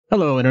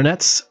Hello,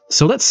 internets.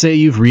 So let's say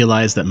you've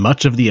realized that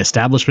much of the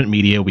establishment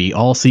media we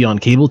all see on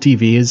cable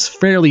TV is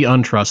fairly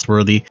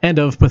untrustworthy and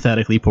of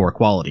pathetically poor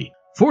quality.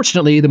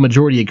 Fortunately, the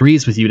majority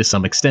agrees with you to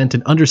some extent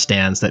and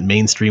understands that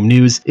mainstream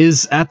news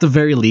is, at the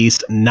very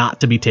least,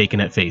 not to be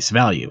taken at face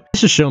value.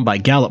 This is shown by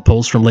Gallup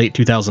polls from late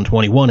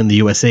 2021 in the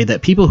USA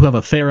that people who have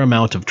a fair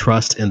amount of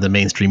trust in the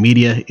mainstream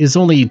media is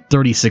only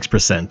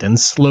 36% and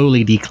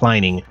slowly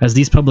declining, as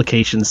these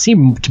publications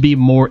seem to be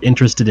more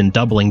interested in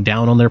doubling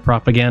down on their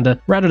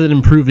propaganda rather than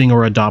improving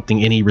or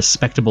adopting any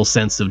respectable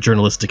sense of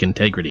journalistic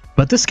integrity.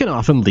 But this can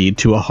often lead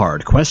to a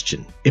hard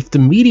question. If the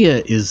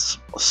media is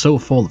so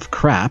full of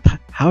crap,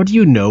 how do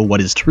you know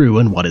what is true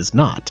and what is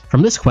not?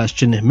 From this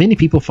question, many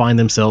people find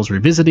themselves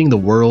revisiting the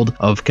world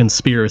of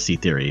conspiracy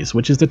theories,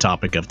 which is the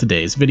topic of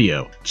today's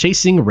video.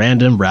 Chasing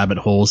random rabbit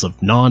holes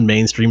of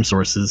non-mainstream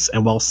sources,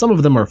 and while some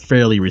of them are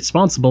fairly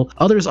responsible,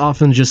 others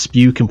often just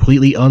spew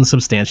completely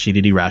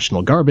unsubstantiated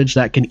irrational garbage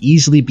that can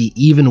easily be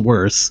even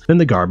worse than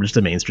the garbage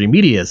the mainstream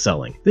media is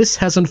selling. This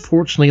has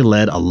unfortunately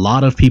led a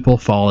lot of people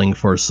falling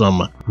for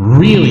some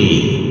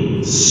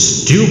really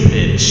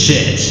stupid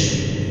shit.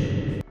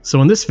 So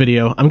in this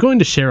video, I'm going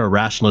to share a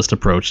rationalist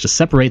approach to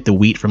separate the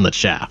wheat from the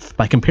chaff,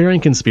 by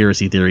comparing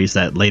conspiracy theories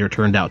that later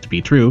turned out to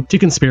be true to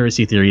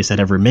conspiracy theories that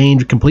have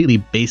remained completely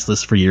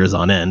baseless for years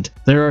on end.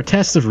 There are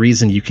tests of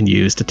reason you can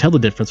use to tell the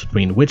difference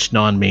between which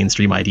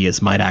non-mainstream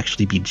ideas might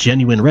actually be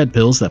genuine red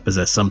pills that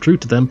possess some truth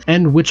to them,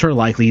 and which are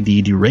likely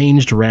the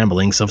deranged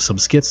ramblings of some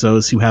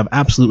schizos who have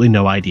absolutely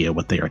no idea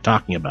what they are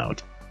talking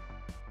about.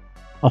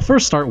 I'll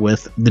first start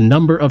with the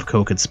number of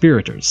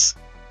co-conspirators.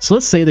 So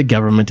let's say the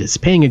government is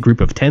paying a group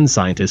of 10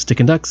 scientists to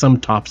conduct some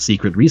top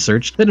secret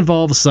research that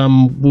involves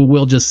some,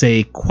 we'll just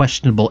say,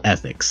 questionable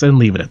ethics, and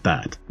leave it at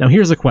that. Now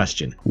here's a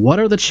question. What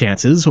are the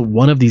chances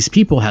one of these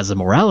people has a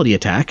morality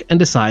attack and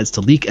decides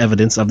to leak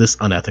evidence of this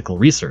unethical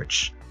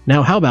research?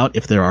 Now how about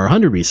if there are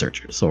 100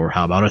 researchers, or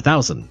how about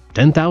 1,000,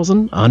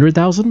 10,000,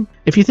 100,000?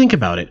 If you think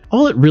about it,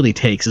 all it really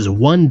takes is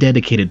one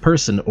dedicated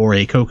person or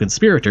a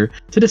co-conspirator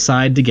to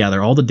decide to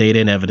gather all the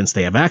data and evidence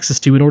they have access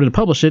to in order to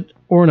publish it,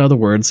 or in other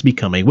words,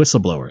 become a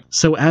whistleblower.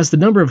 So as the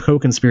number of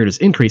co-conspirators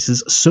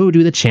increases, so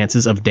do the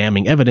chances of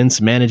damning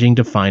evidence managing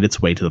to find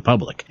its way to the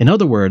public. In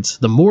other words,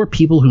 the more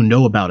people who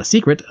know about a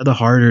secret, the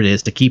harder it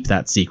is to keep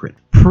that secret.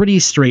 Pretty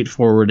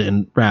straightforward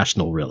and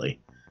rational, really.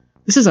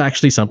 This is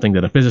actually something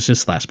that a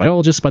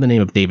physicist/biologist by the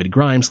name of David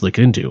Grimes looked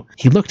into.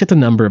 He looked at the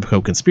number of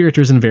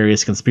co-conspirators in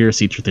various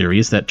conspiracy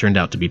theories that turned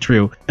out to be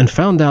true, and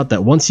found out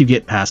that once you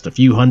get past a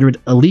few hundred,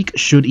 a leak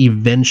should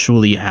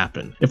eventually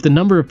happen. If the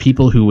number of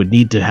people who would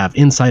need to have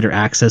insider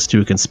access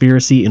to a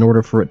conspiracy in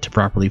order for it to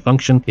properly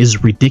function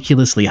is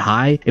ridiculously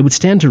high, it would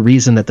stand to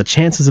reason that the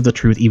chances of the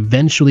truth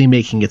eventually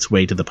making its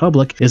way to the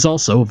public is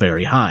also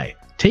very high.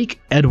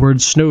 Take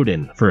Edward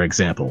Snowden, for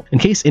example. In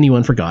case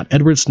anyone forgot,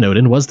 Edward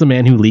Snowden was the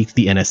man who leaked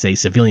the NSA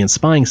civilian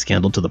spying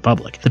scandal to the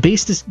public. The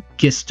basic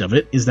gist of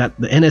it is that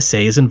the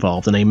NSA is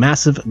involved in a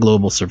massive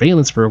global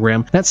surveillance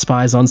program that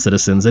spies on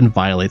citizens and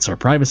violates our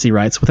privacy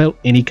rights without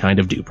any kind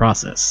of due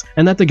process,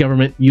 and that the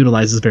government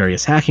utilizes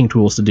various hacking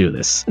tools to do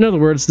this. In other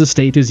words, the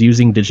state is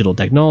using digital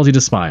technology to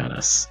spy on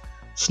us.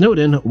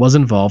 Snowden was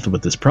involved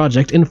with this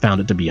project and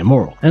found it to be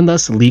immoral, and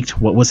thus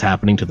leaked what was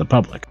happening to the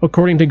public.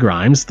 According to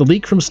Grimes, the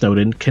leak from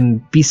Snowden can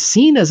be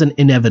seen as an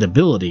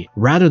inevitability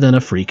rather than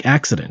a freak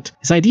accident.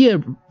 His idea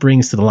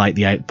brings to the light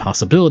the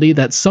possibility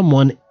that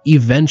someone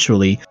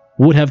eventually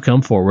would have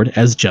come forward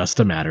as just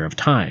a matter of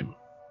time.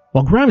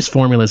 While Grimes'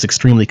 formula is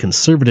extremely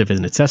conservative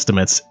in its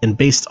estimates, and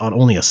based on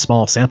only a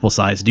small sample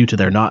size due to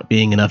there not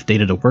being enough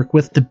data to work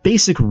with, the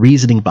basic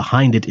reasoning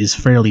behind it is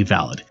fairly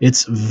valid.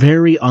 It's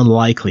very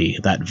unlikely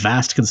that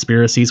vast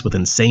conspiracies with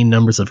insane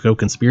numbers of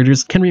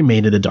co-conspirators can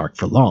remain in the dark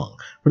for long,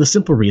 for the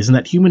simple reason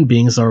that human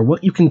beings are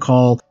what you can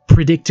call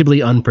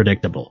predictably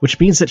unpredictable, which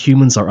means that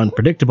humans are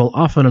unpredictable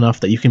often enough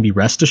that you can be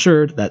rest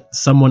assured that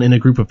someone in a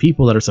group of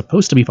people that are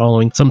supposed to be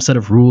following some set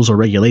of rules or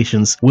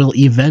regulations will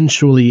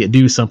eventually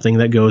do something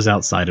that goes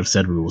outside of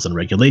said rules and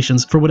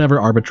regulations for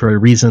whatever arbitrary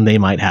reason they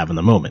might have in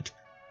the moment.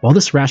 While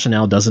this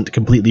rationale doesn't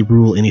completely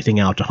rule anything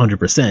out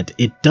 100%,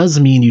 it does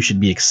mean you should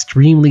be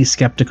extremely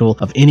skeptical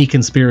of any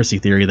conspiracy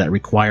theory that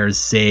requires,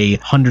 say,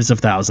 hundreds of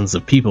thousands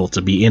of people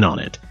to be in on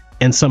it,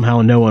 and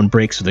somehow no one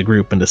breaks with the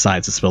group and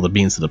decides to spill the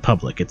beans to the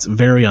public. It's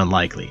very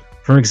unlikely.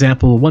 For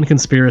example, one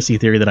conspiracy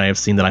theory that I have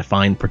seen that I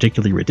find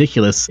particularly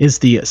ridiculous is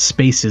the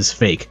space is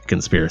fake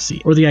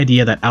conspiracy, or the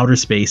idea that outer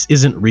space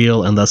isn't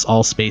real and thus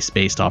all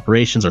space-based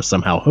operations are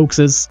somehow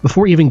hoaxes.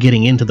 Before even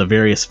getting into the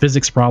various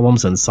physics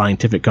problems and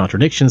scientific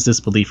contradictions this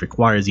belief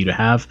requires you to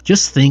have,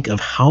 just think of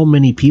how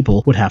many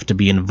people would have to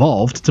be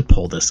involved to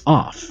pull this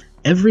off.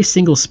 Every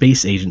single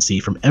space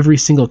agency from every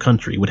single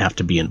country would have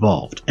to be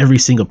involved. Every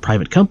single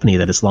private company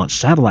that has launched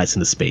satellites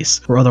into space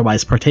or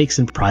otherwise partakes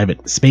in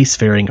private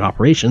spacefaring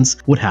operations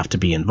would have to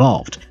be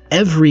involved.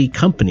 every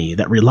company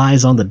that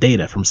relies on the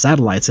data from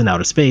satellites in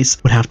outer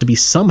space would have to be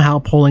somehow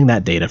pulling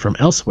that data from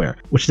elsewhere,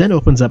 which then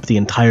opens up the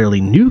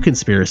entirely new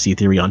conspiracy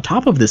theory on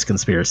top of this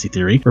conspiracy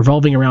theory,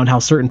 revolving around how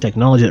certain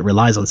technology that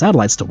relies on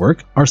satellites to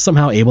work are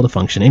somehow able to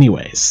function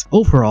anyways.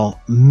 Overall,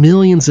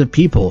 millions of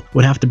people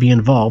would have to be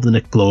involved in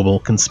a global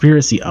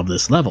conspiracy of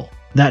this level.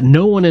 That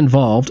no one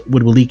involved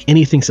would leak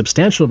anything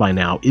substantial by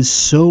now is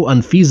so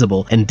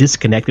unfeasible and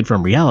disconnected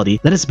from reality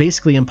that it's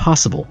basically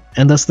impossible,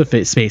 and thus the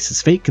space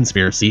is fake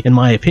conspiracy, in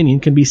my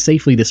opinion, can be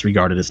safely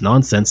disregarded as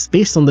nonsense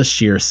based on the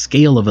sheer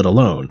scale of it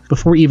alone,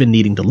 before even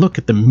needing to look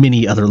at the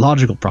many other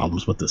logical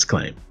problems with this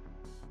claim.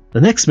 The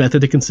next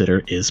method to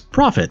consider is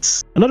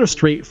profits. Another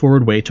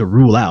straightforward way to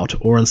rule out,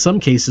 or in some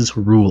cases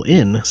rule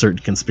in, certain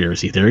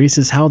conspiracy theories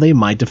is how they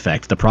might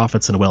affect the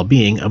profits and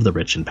well-being of the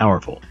rich and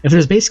powerful. If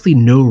there's basically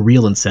no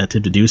real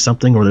incentive to do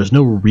something, or there's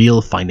no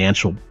real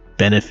financial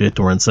benefit,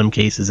 or in some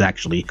cases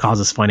actually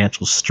causes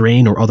financial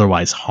strain or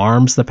otherwise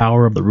harms the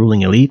power of the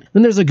ruling elite,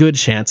 then there's a good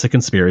chance a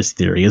conspiracy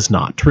theory is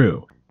not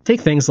true.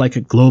 Take things like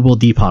a global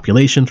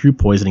depopulation through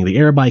poisoning the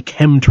air by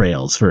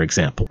chemtrails, for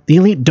example. The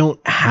elite don't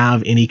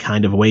have any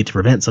kind of way to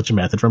prevent such a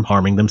method from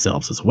harming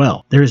themselves as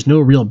well. There is no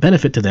real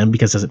benefit to them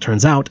because, as it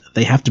turns out,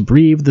 they have to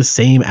breathe the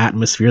same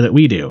atmosphere that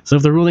we do. So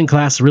if the ruling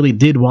class really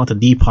did want to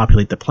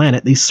depopulate the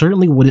planet, they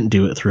certainly wouldn't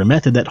do it through a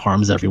method that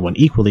harms everyone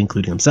equally,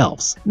 including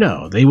themselves.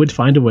 No, they would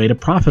find a way to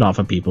profit off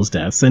of people's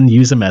deaths and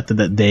use a method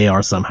that they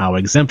are somehow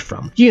exempt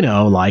from. You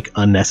know, like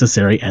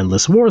unnecessary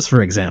endless wars,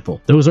 for example.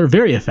 Those are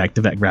very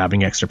effective at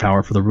grabbing extra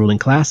power for the ruling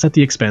class at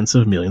the expense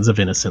of millions of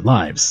innocent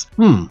lives.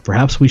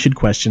 Perhaps we should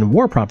question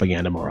war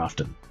propaganda more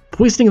often.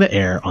 Poisoning the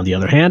air, on the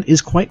other hand,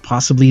 is quite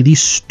possibly the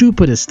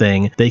stupidest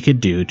thing they could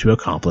do to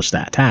accomplish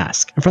that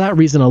task. And for that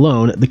reason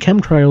alone, the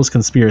chemtrails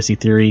conspiracy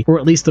theory, or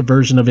at least the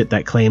version of it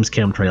that claims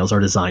chemtrails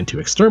are designed to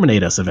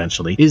exterminate us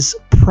eventually, is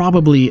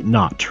probably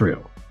not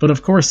true. But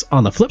of course,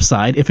 on the flip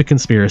side, if a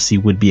conspiracy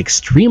would be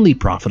extremely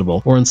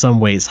profitable or in some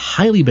ways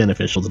highly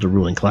beneficial to the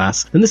ruling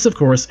class, then this of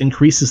course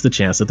increases the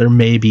chance that there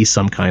may be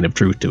some kind of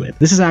truth to it.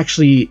 This is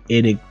actually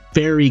a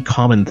very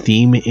common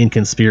theme in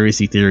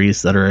conspiracy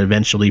theories that are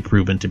eventually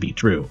proven to be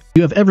true. If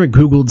you have ever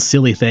Googled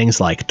silly things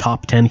like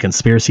top 10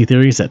 conspiracy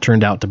theories that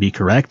turned out to be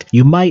correct,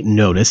 you might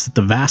notice that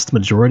the vast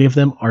majority of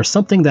them are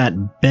something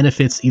that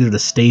benefits either the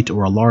state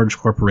or a large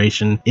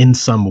corporation in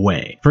some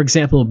way. For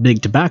example,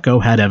 Big Tobacco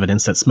had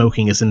evidence that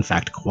smoking is in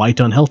fact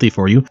quite unhealthy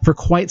for you for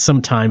quite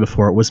some time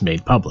before it was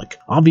made public.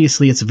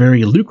 Obviously, it's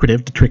very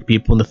lucrative to trick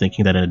people into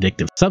thinking that an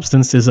addictive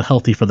substance is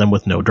healthy for them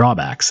with no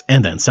drawbacks,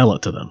 and then sell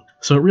it to them.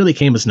 So it really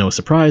came as no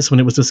surprise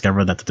when it was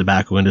discovered that the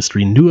tobacco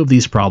industry knew of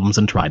these problems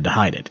and tried to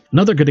hide it.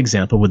 Another good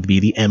example would be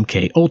the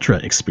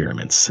MKultra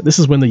experiments. This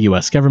is when the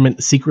US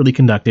government secretly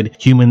conducted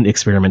human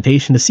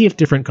experimentation to see if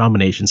different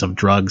combinations of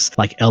drugs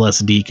like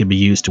LSD could be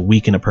used to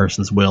weaken a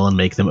person's will and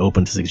make them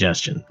open to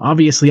suggestion.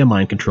 Obviously, a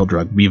mind control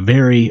drug would be a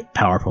very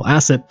powerful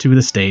asset to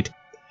the state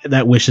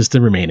that wishes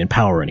to remain in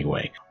power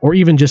anyway, or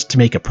even just to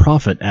make a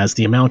profit, as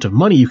the amount of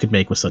money you could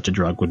make with such a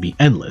drug would be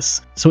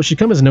endless. So it should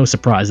come as no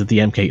surprise that the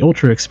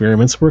MKultra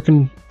experiments were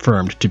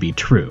confirmed to be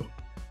true.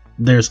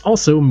 There's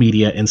also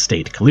media and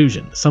state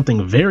collusion,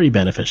 something very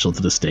beneficial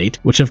to the state,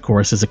 which of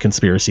course is a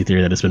conspiracy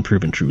theory that has been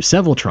proven true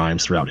several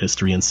times throughout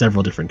history in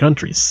several different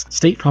countries.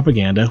 State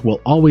propaganda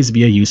will always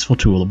be a useful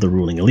tool of the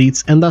ruling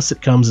elites, and thus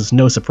it comes as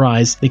no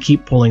surprise they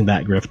keep pulling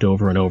that grift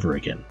over and over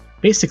again.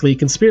 Basically,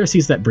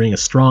 conspiracies that bring a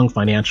strong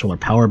financial or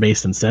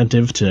power-based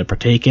incentive to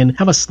partake in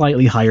have a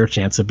slightly higher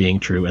chance of being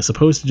true, as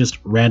opposed to just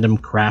random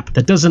crap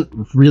that doesn't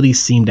really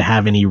seem to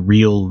have any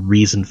real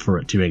reason for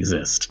it to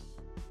exist.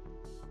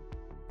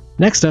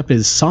 Next up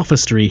is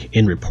sophistry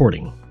in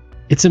reporting.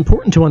 It's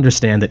important to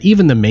understand that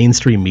even the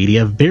mainstream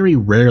media very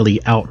rarely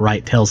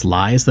outright tells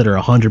lies that are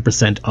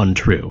 100%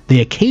 untrue. They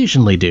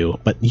occasionally do,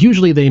 but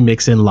usually they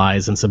mix in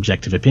lies and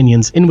subjective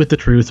opinions in with the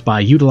truth by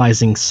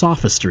utilizing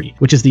sophistry,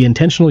 which is the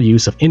intentional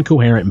use of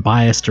incoherent,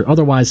 biased, or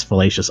otherwise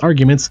fallacious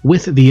arguments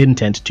with the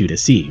intent to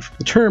deceive.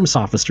 The term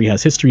sophistry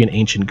has history in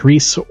ancient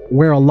Greece,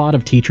 where a lot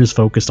of teachers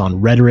focused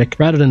on rhetoric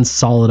rather than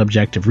solid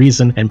objective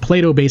reason, and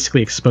Plato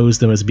basically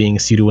exposed them as being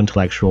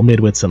pseudo-intellectual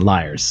midwits and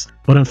liars.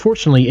 But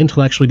unfortunately,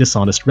 intellectually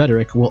dishonest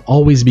rhetoric will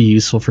always be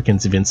useful for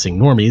convincing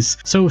normies,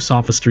 so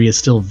sophistry is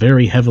still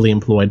very heavily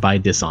employed by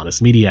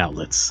dishonest media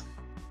outlets.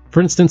 For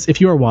instance,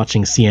 if you are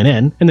watching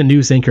CNN and the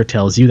news anchor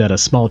tells you that a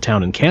small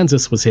town in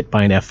Kansas was hit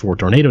by an F4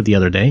 tornado the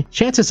other day,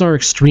 chances are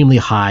extremely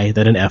high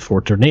that an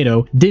F4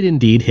 tornado did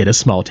indeed hit a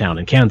small town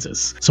in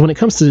Kansas. So when it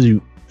comes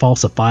to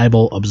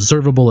falsifiable,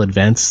 observable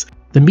events,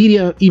 the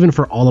media, even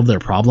for all of their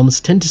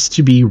problems, tends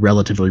to be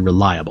relatively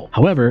reliable.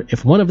 However,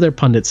 if one of their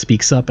pundits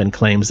speaks up and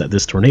claims that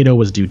this tornado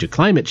was due to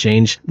climate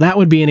change, that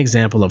would be an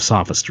example of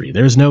sophistry.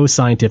 There's no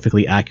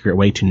scientifically accurate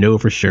way to know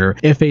for sure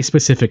if a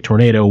specific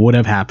tornado would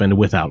have happened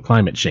without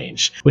climate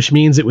change, which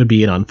means it would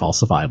be an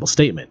unfalsifiable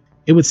statement.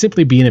 It would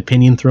simply be an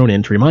opinion thrown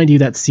in to remind you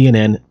that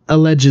CNN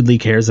allegedly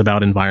cares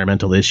about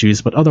environmental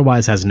issues but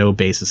otherwise has no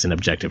basis in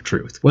objective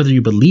truth. Whether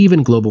you believe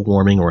in global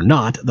warming or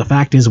not, the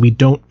fact is we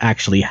don't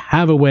actually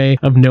have a way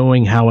of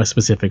knowing how a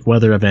specific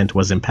weather event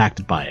was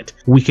impacted by it.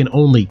 We can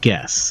only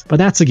guess. But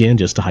that's again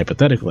just a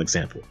hypothetical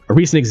example. A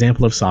recent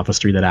example of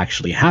sophistry that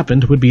actually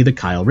happened would be the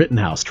Kyle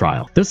Rittenhouse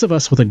trial. Those of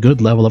us with a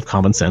good level of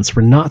common sense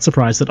were not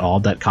surprised at all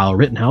that Kyle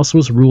Rittenhouse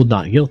was ruled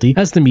not guilty,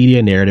 as the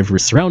media narrative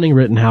surrounding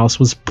Rittenhouse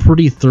was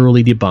pretty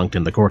thoroughly debunked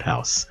in the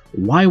courthouse.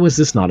 Why was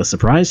this not a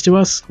surprise to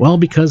us? Well,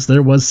 because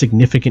there was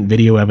significant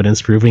video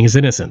evidence proving his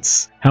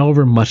innocence.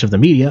 However, much of the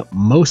media,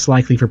 most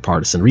likely for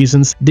partisan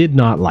reasons, did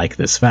not like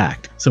this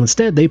fact. So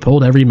instead, they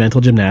pulled every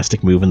mental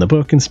gymnastic move in the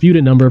book and spewed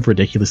a number of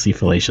ridiculously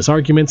fallacious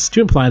arguments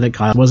to imply that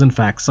Kyle was in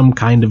fact some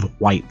kind of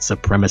white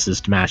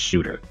supremacist mass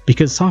shooter.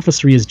 Because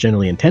sophistry is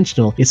generally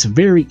intentional, it's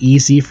very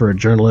easy for a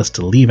journalist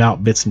to leave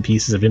out bits and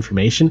pieces of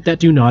information that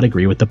do not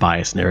agree with the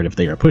biased narrative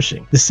they are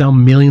pushing. This is how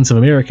millions of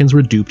Americans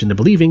were duped into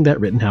believing that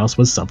Rittenhouse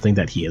was something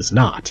that he is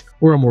not.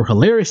 Or a more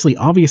hilariously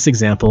obvious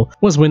example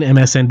was when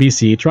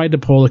MSNBC tried to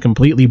pull a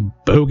completely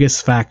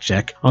bogus fact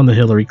check on the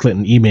Hillary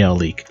Clinton email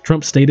leak.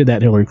 Trump stated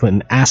that Hillary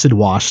Clinton acid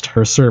washed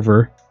her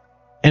server.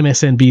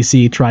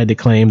 MSNBC tried to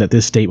claim that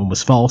this statement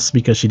was false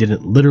because she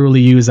didn't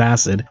literally use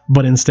acid,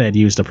 but instead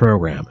used a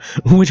program,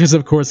 which is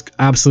of course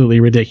absolutely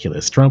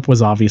ridiculous. Trump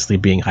was obviously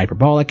being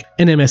hyperbolic,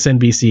 and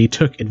MSNBC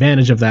took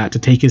advantage of that to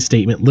take his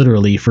statement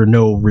literally for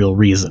no real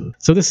reason.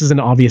 So this is an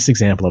obvious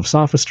example of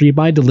sophistry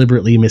by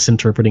deliberately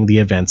misinterpreting the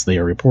events they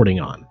are reporting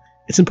on.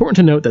 It's important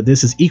to note that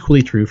this is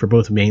equally true for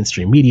both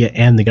mainstream media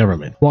and the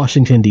government.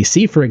 Washington,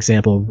 D.C., for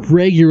example,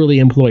 regularly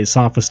employs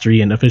sophistry,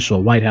 and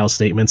official White House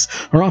statements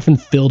are often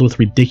filled with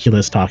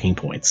ridiculous talking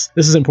points.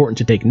 This is important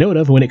to take note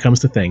of when it comes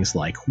to things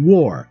like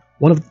war.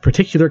 One of the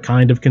particular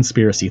kind of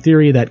conspiracy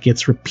theory that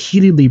gets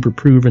repeatedly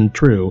proven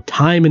true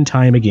time and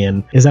time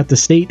again is that the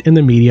state and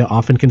the media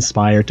often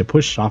conspire to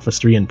push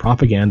sophistry and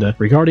propaganda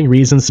regarding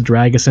reasons to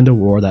drag us into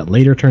war that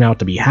later turn out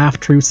to be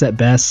half-truths at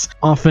best,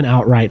 often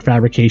outright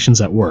fabrications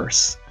at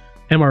worst.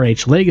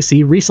 MRH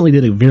Legacy recently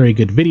did a very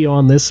good video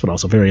on this, but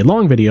also a very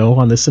long video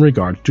on this in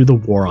regard to the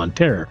War on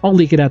Terror. I'll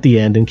link it at the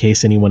end in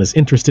case anyone is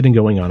interested in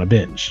going on a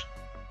binge.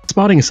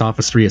 Spotting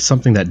sophistry is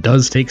something that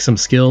does take some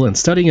skill, and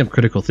studying of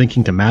critical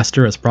thinking to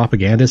master as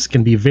propagandists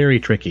can be very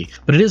tricky,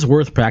 but it is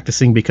worth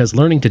practicing because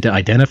learning to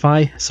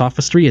identify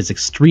sophistry is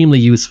extremely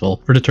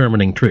useful for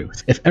determining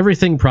truth. If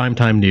everything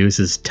primetime news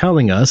is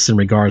telling us in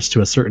regards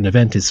to a certain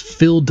event is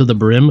filled to the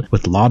brim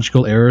with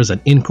logical errors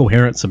and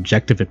incoherent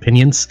subjective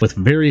opinions with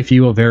very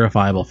few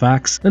verifiable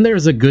facts, then there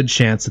is a good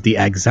chance that the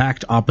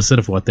exact opposite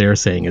of what they are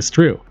saying is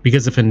true.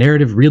 Because if a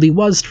narrative really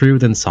was true,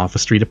 then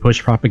sophistry to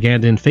push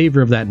propaganda in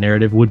favor of that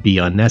narrative would be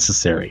unnecessary.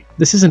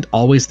 This isn't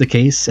always the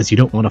case, as you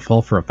don't want to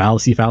fall for a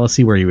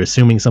fallacy where you're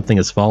assuming something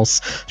is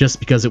false just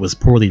because it was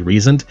poorly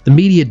reasoned. The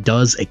media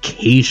does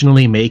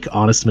occasionally make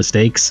honest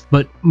mistakes,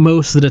 but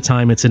most of the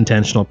time it's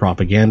intentional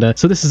propaganda,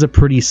 so this is a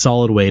pretty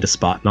solid way to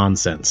spot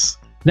nonsense.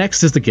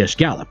 Next is the Gish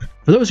Gallop.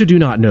 For those who do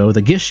not know,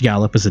 the Gish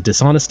Gallop is a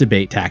dishonest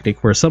debate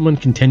tactic where someone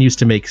continues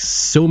to make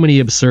so many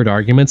absurd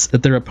arguments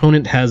that their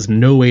opponent has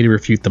no way to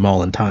refute them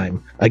all in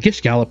time. A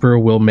Gish Galloper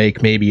will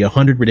make maybe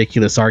 100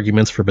 ridiculous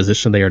arguments for a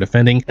position they are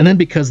defending, and then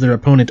because their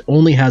opponent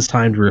only has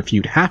time to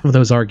refute half of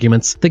those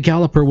arguments, the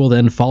Galloper will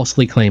then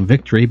falsely claim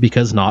victory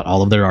because not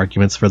all of their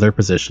arguments for their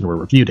position were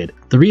refuted.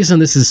 The reason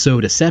this is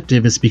so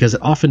deceptive is because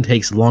it often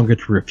takes longer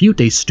to refute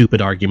a stupid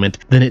argument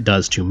than it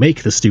does to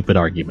make the stupid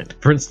argument.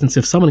 For instance,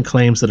 if someone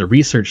claims that a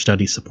research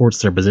study supports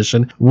their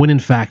position, when in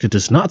fact it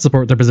does not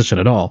support their position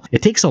at all,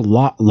 it takes a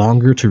lot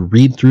longer to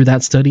read through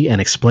that study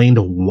and explain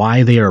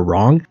why they are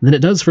wrong than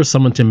it does for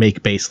someone to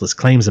make baseless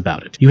claims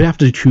about it. You have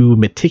to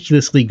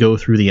meticulously go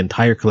through the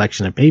entire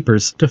collection of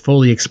papers to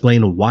fully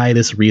explain why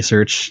this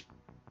research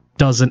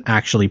doesn't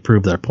actually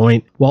prove their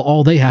point, while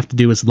all they have to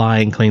do is lie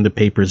and claim the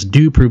papers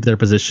do prove their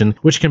position,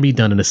 which can be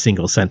done in a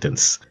single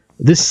sentence.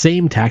 This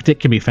same tactic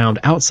can be found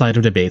outside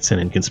of debates and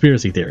in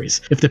conspiracy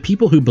theories. If the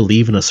people who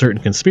believe in a certain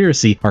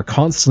conspiracy are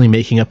constantly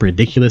making up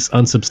ridiculous,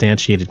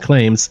 unsubstantiated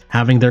claims,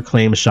 having their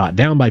claims shot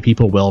down by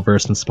people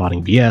well-versed in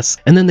spotting BS,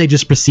 and then they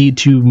just proceed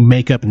to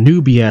make up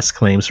new BS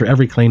claims for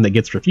every claim that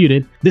gets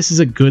refuted, this is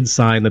a good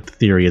sign that the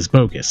theory is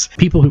bogus.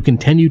 People who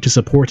continue to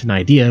support an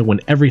idea when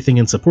everything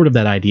in support of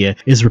that idea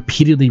is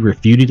repeatedly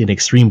refuted in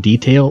extreme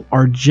detail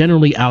are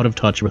generally out of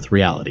touch with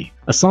reality.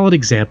 A solid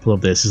example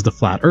of this is the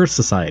Flat Earth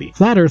Society.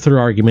 Flat Earther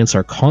arguments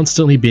are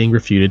constantly being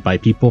refuted by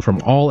people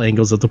from all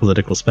angles of the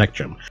political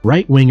spectrum.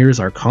 Right-wingers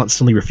are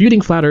constantly refuting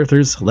Flat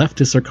Earthers,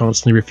 leftists are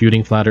constantly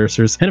refuting Flat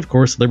Earthers, and of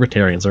course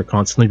libertarians are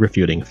constantly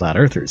refuting Flat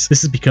Earthers.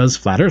 This is because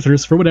Flat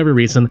Earthers, for whatever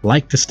reason,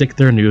 like to stick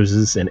their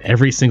noses in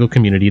every single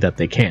community that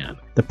they can.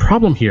 The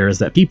problem here is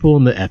that people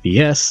in the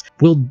FES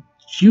will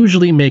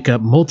usually make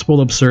up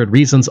multiple absurd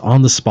reasons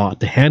on the spot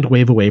to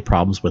hand-wave away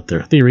problems with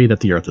their theory that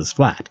the Earth is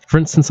flat. For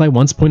instance, I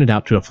once pointed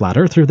out to a flat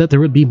earther that there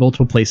would be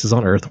multiple places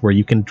on Earth where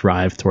you can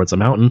drive towards a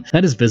mountain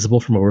that is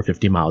visible from over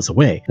 50 miles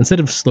away. Instead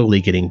of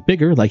slowly getting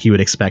bigger like you would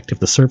expect if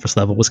the surface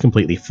level was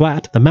completely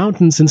flat, the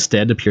mountains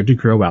instead appeared to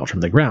grow out from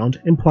the ground,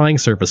 implying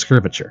surface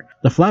curvature.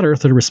 The flat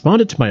earther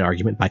responded to my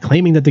argument by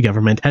claiming that the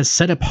government has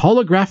set up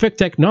holographic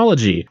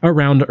technology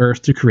around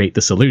Earth to create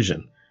this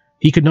illusion.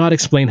 He could not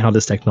explain how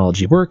this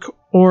technology worked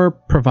or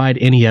provide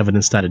any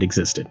evidence that it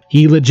existed.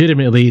 He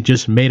legitimately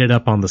just made it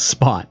up on the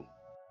spot.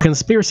 A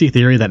conspiracy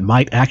theory that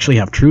might actually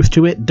have truth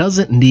to it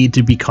doesn't need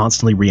to be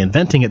constantly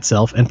reinventing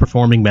itself and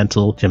performing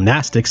mental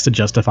gymnastics to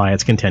justify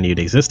its continued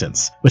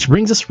existence. Which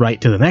brings us right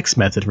to the next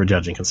method for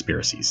judging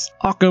conspiracies: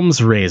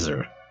 Occam's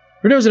razor.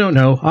 For those who don't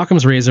know,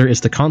 Occam's razor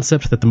is the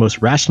concept that the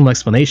most rational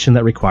explanation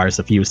that requires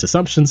the fewest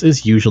assumptions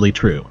is usually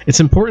true. It's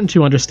important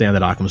to understand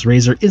that Occam's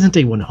razor isn't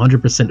a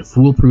 100%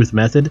 foolproof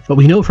method, but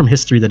we know from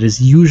history that it is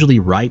usually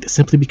right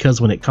simply because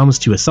when it comes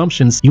to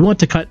assumptions, you want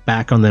to cut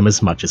back on them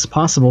as much as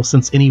possible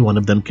since any one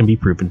of them can be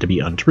proven to be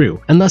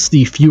untrue, and thus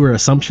the fewer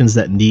assumptions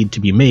that need to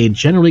be made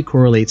generally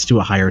correlates to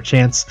a higher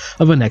chance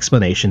of an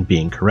explanation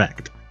being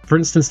correct. For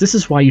instance, this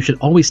is why you should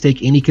always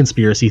take any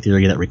conspiracy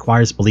theory that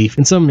requires belief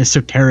in some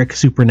esoteric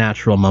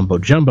supernatural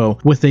mumbo-jumbo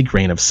with a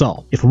grain of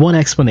salt. If one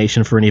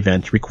explanation for an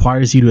event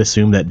requires you to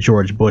assume that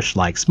George Bush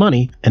likes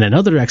money, and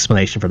another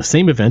explanation for the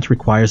same event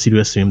requires you to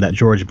assume that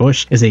George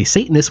Bush is a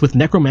Satanist with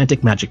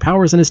necromantic magic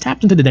powers and has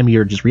tapped into the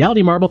Demiurge's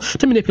reality marble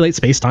to manipulate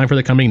space-time for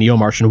the coming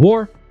Neo-Martian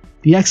war,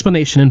 the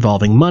explanation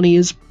involving money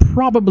is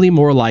probably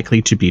more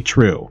likely to be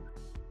true.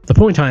 The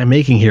point I am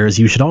making here is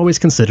you should always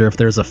consider if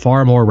there is a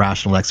far more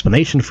rational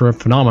explanation for a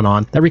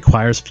phenomenon that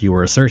requires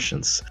fewer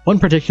assertions. One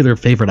particular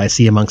favorite I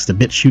see amongst the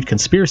BitChute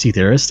conspiracy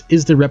theorists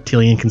is the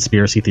reptilian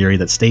conspiracy theory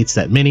that states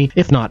that many,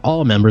 if not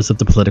all, members of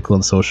the political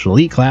and social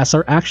elite class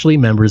are actually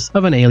members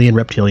of an alien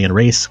reptilian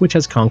race which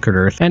has conquered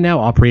Earth and now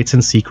operates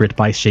in secret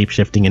by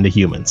shapeshifting into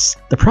humans.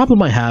 The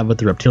problem I have with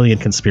the reptilian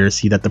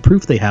conspiracy that the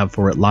proof they have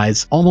for it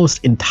lies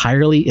almost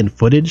entirely in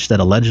footage that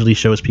allegedly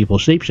shows people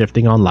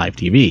shapeshifting on live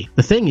TV.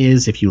 The thing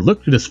is, if you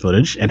look through this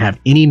footage and have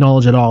any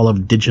knowledge at all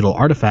of digital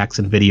artifacts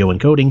and video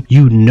encoding,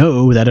 you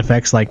know that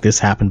effects like this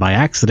happen by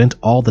accident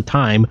all the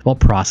time while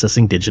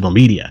processing digital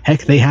media.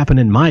 Heck, they happen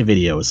in my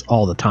videos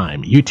all the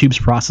time. YouTube's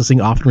processing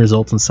often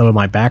results in some of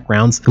my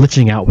backgrounds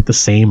glitching out with the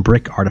same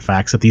brick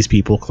artifacts that these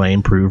people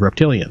claim prove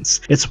reptilians.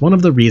 It's one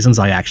of the reasons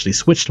I actually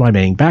switched my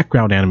main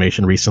background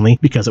animation recently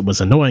because it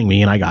was annoying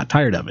me and I got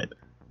tired of it.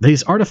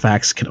 These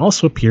artifacts can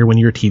also appear when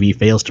your TV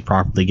fails to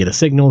properly get a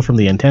signal from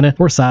the antenna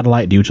or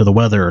satellite due to the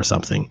weather or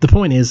something. The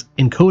point is,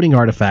 encoding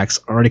artifacts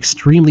are an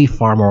extremely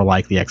far more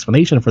likely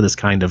explanation for this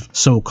kind of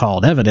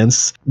so-called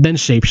evidence than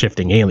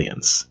shape-shifting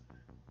aliens.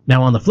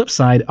 Now on the flip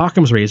side,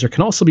 Occam's razor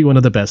can also be one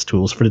of the best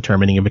tools for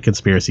determining if a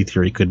conspiracy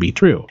theory could be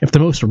true. If the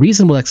most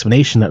reasonable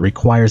explanation that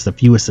requires the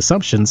fewest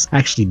assumptions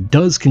actually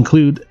does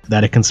conclude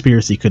that a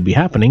conspiracy could be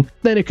happening,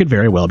 then it could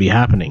very well be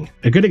happening.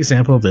 A good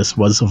example of this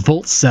was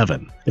Vault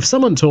 7. If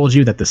someone told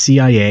you that the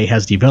CIA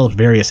has developed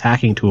various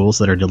hacking tools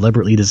that are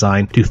deliberately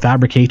designed to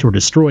fabricate or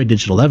destroy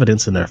digital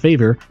evidence in their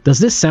favor, does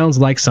this sound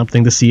like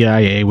something the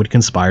CIA would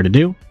conspire to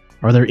do?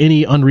 Are there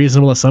any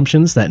unreasonable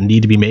assumptions that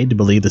need to be made to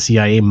believe the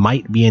CIA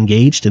might be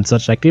engaged in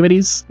such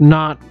activities?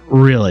 Not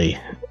really.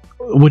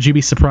 Would you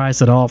be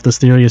surprised at all if this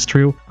theory is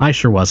true? I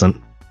sure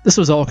wasn't. This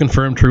was all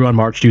confirmed true on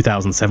March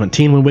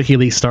 2017 when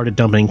WikiLeaks started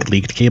dumping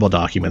leaked cable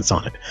documents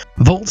on it.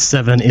 Vault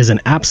 7 is an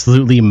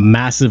absolutely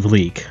massive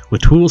leak,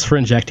 with tools for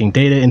injecting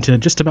data into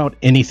just about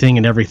anything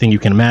and everything you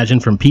can imagine,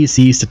 from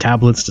PCs to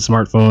tablets to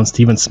smartphones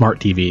to even smart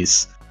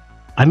TVs.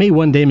 I may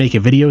one day make a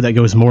video that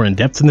goes more in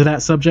depth into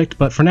that subject,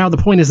 but for now the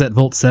point is that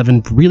Vault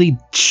 7 really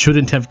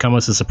shouldn't have come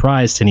as a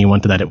surprise to anyone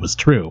that it was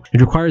true.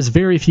 It requires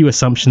very few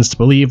assumptions to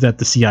believe that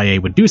the CIA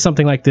would do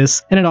something like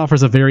this, and it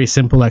offers a very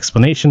simple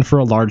explanation for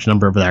a large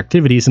number of their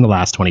activities in the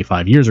last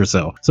 25 years or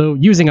so. So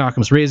using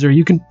Occam's razor,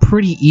 you can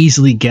pretty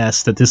easily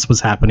guess that this was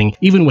happening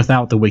even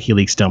without the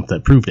WikiLeaks dump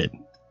that proved it.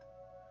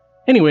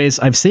 Anyways,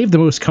 I've saved the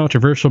most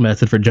controversial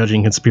method for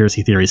judging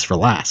conspiracy theories for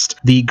last,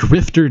 the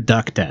grifter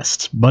duck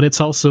test, but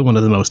it's also one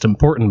of the most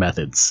important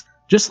methods.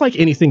 Just like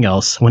anything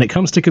else, when it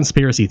comes to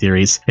conspiracy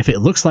theories, if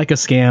it looks like a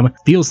scam,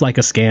 feels like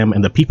a scam,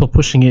 and the people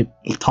pushing it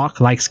talk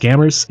like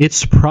scammers,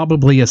 it's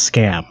probably a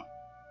scam.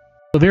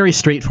 A very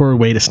straightforward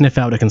way to sniff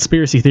out a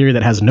conspiracy theory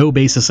that has no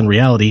basis in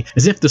reality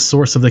is if the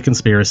source of the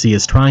conspiracy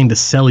is trying to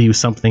sell you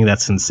something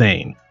that's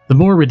insane. The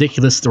more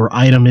ridiculous their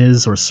item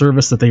is or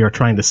service that they are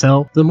trying to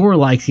sell, the more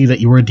likely that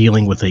you are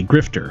dealing with a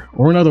grifter,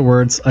 or in other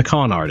words, a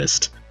con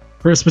artist.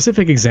 For a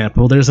specific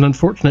example, there's an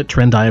unfortunate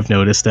trend I have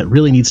noticed that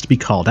really needs to be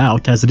called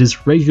out, as it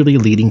is regularly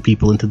leading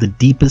people into the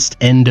deepest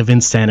end of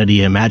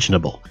insanity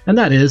imaginable, and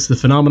that is the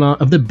phenomena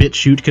of the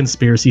BitChute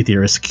conspiracy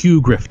theorist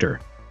Q-grifter.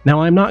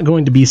 Now, I'm not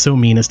going to be so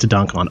mean as to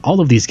dunk on all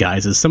of these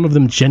guys, as some of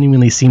them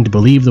genuinely seem to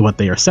believe that what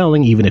they are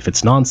selling, even if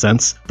it's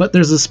nonsense, but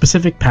there's a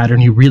specific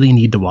pattern you really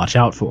need to watch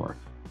out for.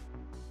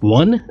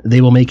 1.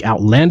 They will make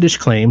outlandish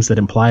claims that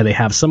imply they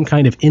have some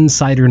kind of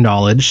insider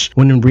knowledge,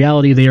 when in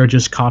reality they are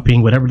just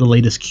copying whatever the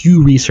latest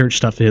Q research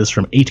stuff is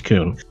from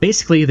 8kun.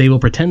 Basically, they will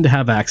pretend to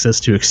have access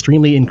to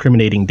extremely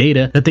incriminating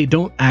data that they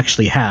don't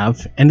actually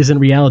have, and is in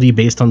reality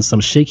based on some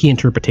shaky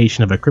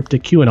interpretation of a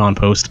cryptic QAnon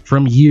post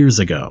from years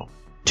ago.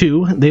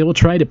 2. They will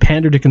try to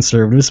pander to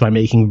conservatives by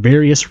making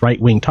various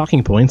right-wing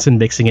talking points and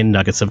mixing in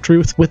nuggets of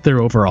truth with their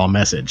overall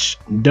message.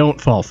 Don't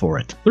fall for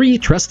it. 3.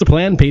 Trust the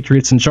plan,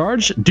 patriots in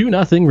charge, do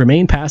nothing,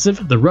 remain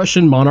passive, the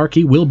Russian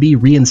monarchy will be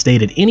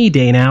reinstated any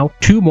day now,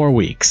 2 more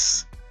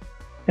weeks.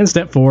 And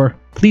step 4.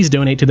 Please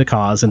donate to the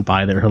cause and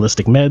buy their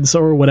holistic meds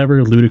or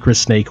whatever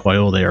ludicrous snake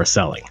oil they are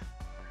selling.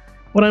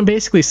 What I'm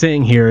basically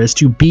saying here is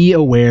to be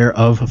aware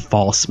of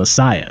false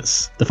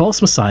messiahs. The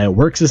false messiah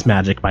works his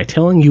magic by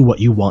telling you what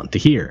you want to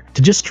hear,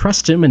 to just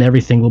trust him and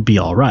everything will be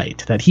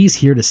alright, that he's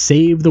here to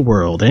save the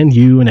world and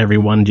you and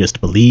everyone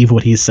just believe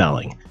what he's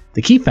selling.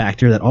 The key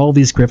factor that all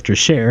these grifters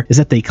share is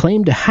that they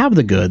claim to have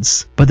the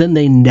goods, but then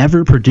they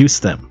never produce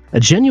them. A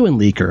genuine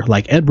leaker,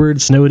 like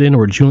Edward Snowden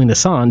or Julian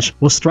Assange,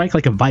 will strike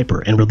like a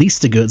viper and release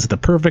the goods at the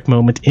perfect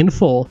moment in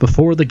full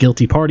before the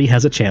guilty party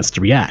has a chance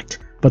to react.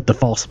 But the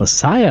false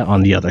messiah,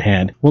 on the other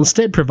hand, will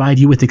instead provide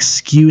you with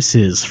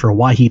excuses for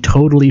why he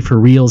totally for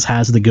reals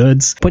has the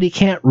goods, but he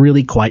can't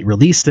really quite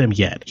release them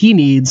yet. He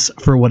needs,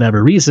 for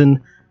whatever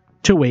reason,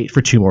 to wait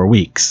for 2 more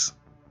weeks.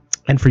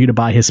 And for you to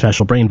buy his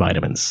special brain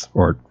vitamins,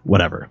 or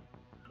whatever.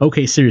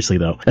 Okay, seriously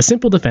though, a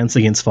simple defense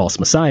against false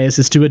messiahs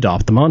is to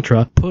adopt the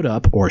mantra, put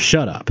up or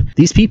shut up.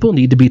 These people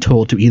need to be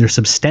told to either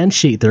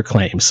substantiate their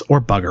claims or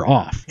bugger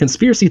off.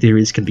 Conspiracy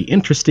theories can be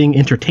interesting,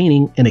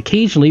 entertaining, and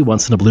occasionally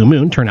once in a blue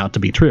moon turn out to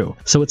be true,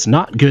 so it's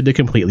not good to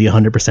completely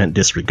 100%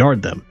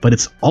 disregard them. But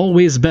it's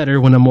always better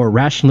when a more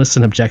rationalist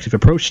and objective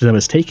approach to them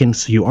is taken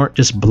so you aren't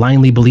just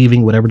blindly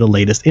believing whatever the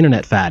latest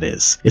internet fad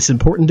is. It's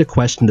important to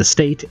question the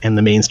state and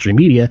the mainstream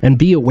media and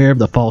be aware of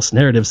the false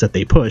narratives that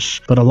they push,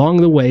 but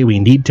along the way we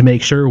need to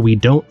make sure we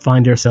don't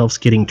find ourselves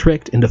getting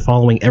tricked into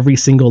following every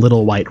single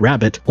little white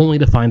rabbit, only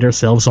to find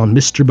ourselves on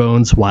Mr.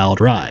 Bones'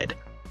 wild ride.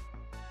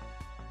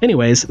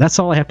 Anyways, that's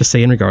all I have to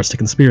say in regards to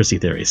conspiracy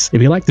theories.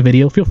 If you liked the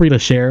video, feel free to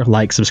share,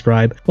 like,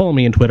 subscribe, follow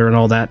me on Twitter and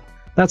all that.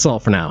 That's all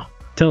for now.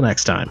 Till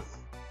next time.